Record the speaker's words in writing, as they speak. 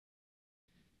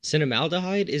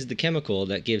Cinnamaldehyde is the chemical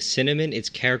that gives cinnamon its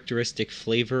characteristic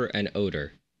flavor and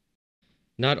odor.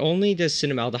 Not only does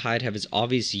cinnamaldehyde have its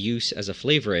obvious use as a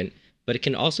flavorant, but it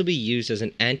can also be used as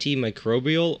an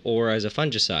antimicrobial or as a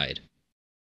fungicide.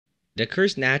 It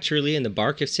occurs naturally in the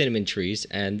bark of cinnamon trees,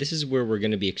 and this is where we're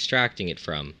going to be extracting it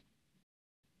from.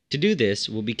 To do this,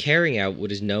 we'll be carrying out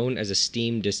what is known as a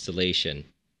steam distillation.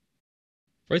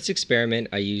 For this experiment,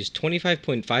 I used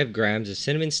 25.5 grams of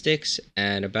cinnamon sticks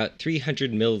and about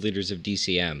 300 milliliters of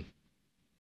DCM.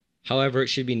 However, it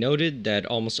should be noted that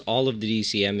almost all of the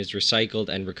DCM is recycled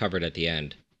and recovered at the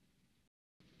end.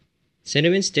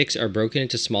 Cinnamon sticks are broken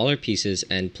into smaller pieces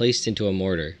and placed into a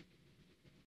mortar.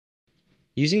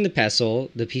 Using the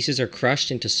pestle, the pieces are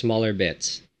crushed into smaller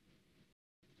bits.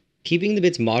 Keeping the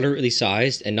bits moderately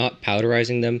sized and not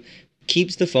powderizing them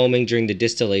keeps the foaming during the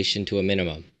distillation to a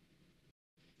minimum.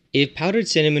 If powdered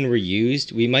cinnamon were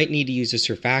used, we might need to use a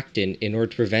surfactant in order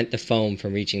to prevent the foam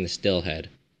from reaching the still head.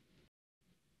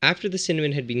 After the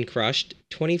cinnamon had been crushed,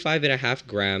 25.5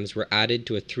 grams were added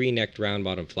to a 3-necked round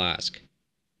bottom flask.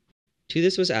 To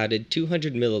this was added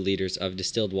 200 milliliters of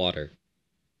distilled water.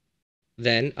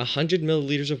 Then 100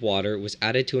 milliliters of water was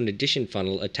added to an addition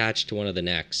funnel attached to one of the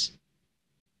necks.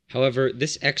 However,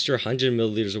 this extra 100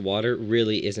 milliliters of water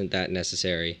really isn't that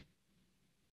necessary.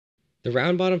 The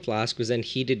round bottom flask was then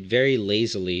heated very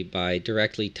lazily by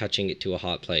directly touching it to a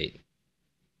hot plate.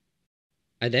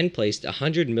 I then placed a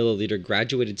 100 milliliter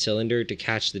graduated cylinder to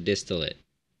catch the distillate.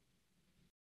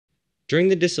 During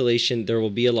the distillation there will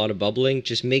be a lot of bubbling,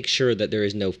 just make sure that there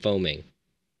is no foaming.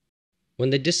 When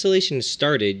the distillation is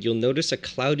started, you'll notice a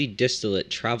cloudy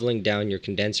distillate traveling down your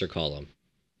condenser column.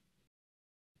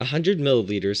 100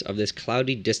 milliliters of this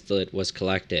cloudy distillate was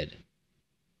collected.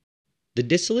 The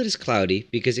distillate is cloudy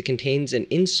because it contains an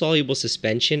insoluble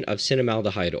suspension of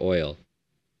cinnamaldehyde oil.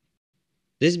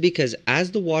 This is because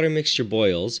as the water mixture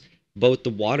boils, both the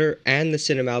water and the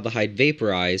cinnamaldehyde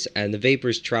vaporize and the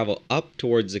vapors travel up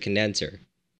towards the condenser.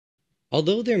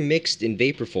 Although they're mixed in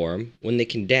vapor form, when they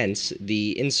condense,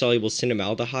 the insoluble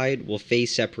cinnamaldehyde will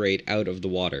phase separate out of the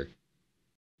water.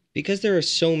 Because there are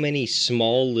so many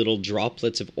small little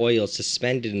droplets of oil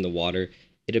suspended in the water,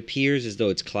 it appears as though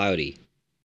it's cloudy.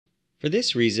 For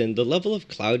this reason, the level of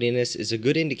cloudiness is a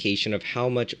good indication of how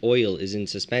much oil is in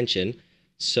suspension,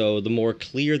 so the more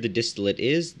clear the distillate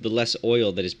is, the less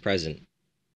oil that is present.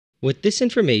 With this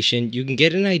information, you can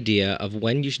get an idea of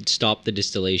when you should stop the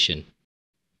distillation.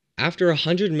 After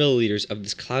 100 milliliters of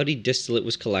this cloudy distillate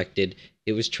was collected,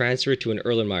 it was transferred to an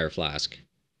Erlenmeyer flask.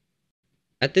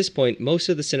 At this point, most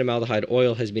of the cinnamaldehyde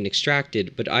oil has been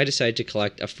extracted, but I decided to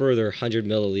collect a further 100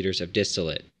 milliliters of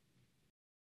distillate.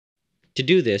 To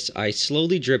do this, I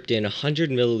slowly dripped in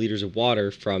 100 milliliters of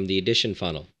water from the addition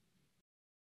funnel.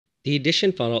 The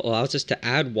addition funnel allows us to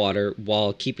add water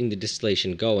while keeping the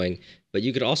distillation going, but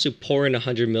you could also pour in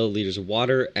 100 milliliters of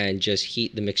water and just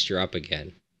heat the mixture up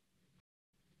again.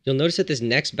 You'll notice that this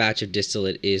next batch of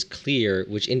distillate is clear,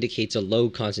 which indicates a low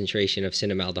concentration of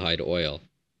cinnamaldehyde oil.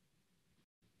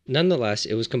 Nonetheless,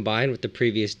 it was combined with the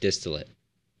previous distillate.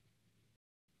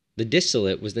 The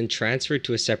distillate was then transferred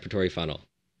to a separatory funnel.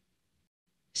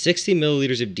 60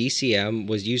 milliliters of DCM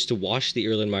was used to wash the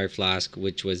Erlenmeyer flask,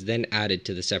 which was then added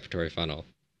to the separatory funnel.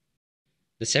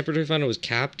 The separatory funnel was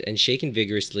capped and shaken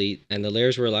vigorously, and the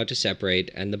layers were allowed to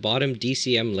separate, and the bottom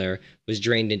DCM layer was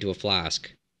drained into a flask.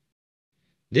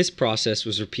 This process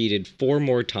was repeated 4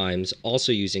 more times,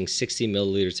 also using 60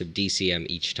 milliliters of DCM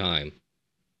each time.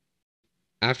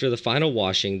 After the final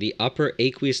washing, the upper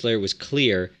aqueous layer was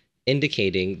clear,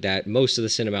 indicating that most of the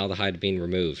cinnamaldehyde had been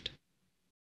removed.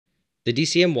 The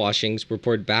DCM washings were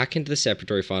poured back into the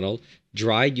separatory funnel,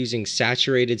 dried using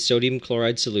saturated sodium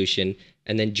chloride solution,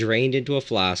 and then drained into a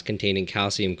flask containing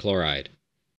calcium chloride.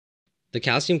 The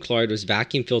calcium chloride was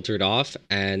vacuum filtered off,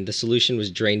 and the solution was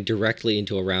drained directly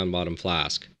into a round bottom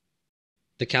flask.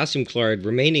 The calcium chloride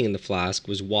remaining in the flask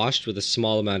was washed with a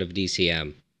small amount of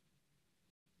DCM.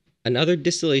 Another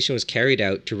distillation was carried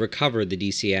out to recover the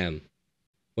DCM.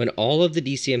 When all of the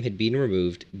DCM had been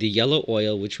removed, the yellow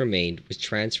oil which remained was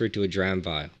transferred to a dram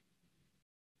vial.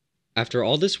 After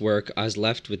all this work, I was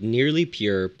left with nearly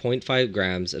pure 0.5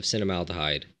 grams of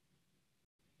cinnamaldehyde.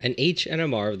 An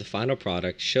HNMR of the final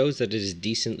product shows that it is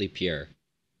decently pure.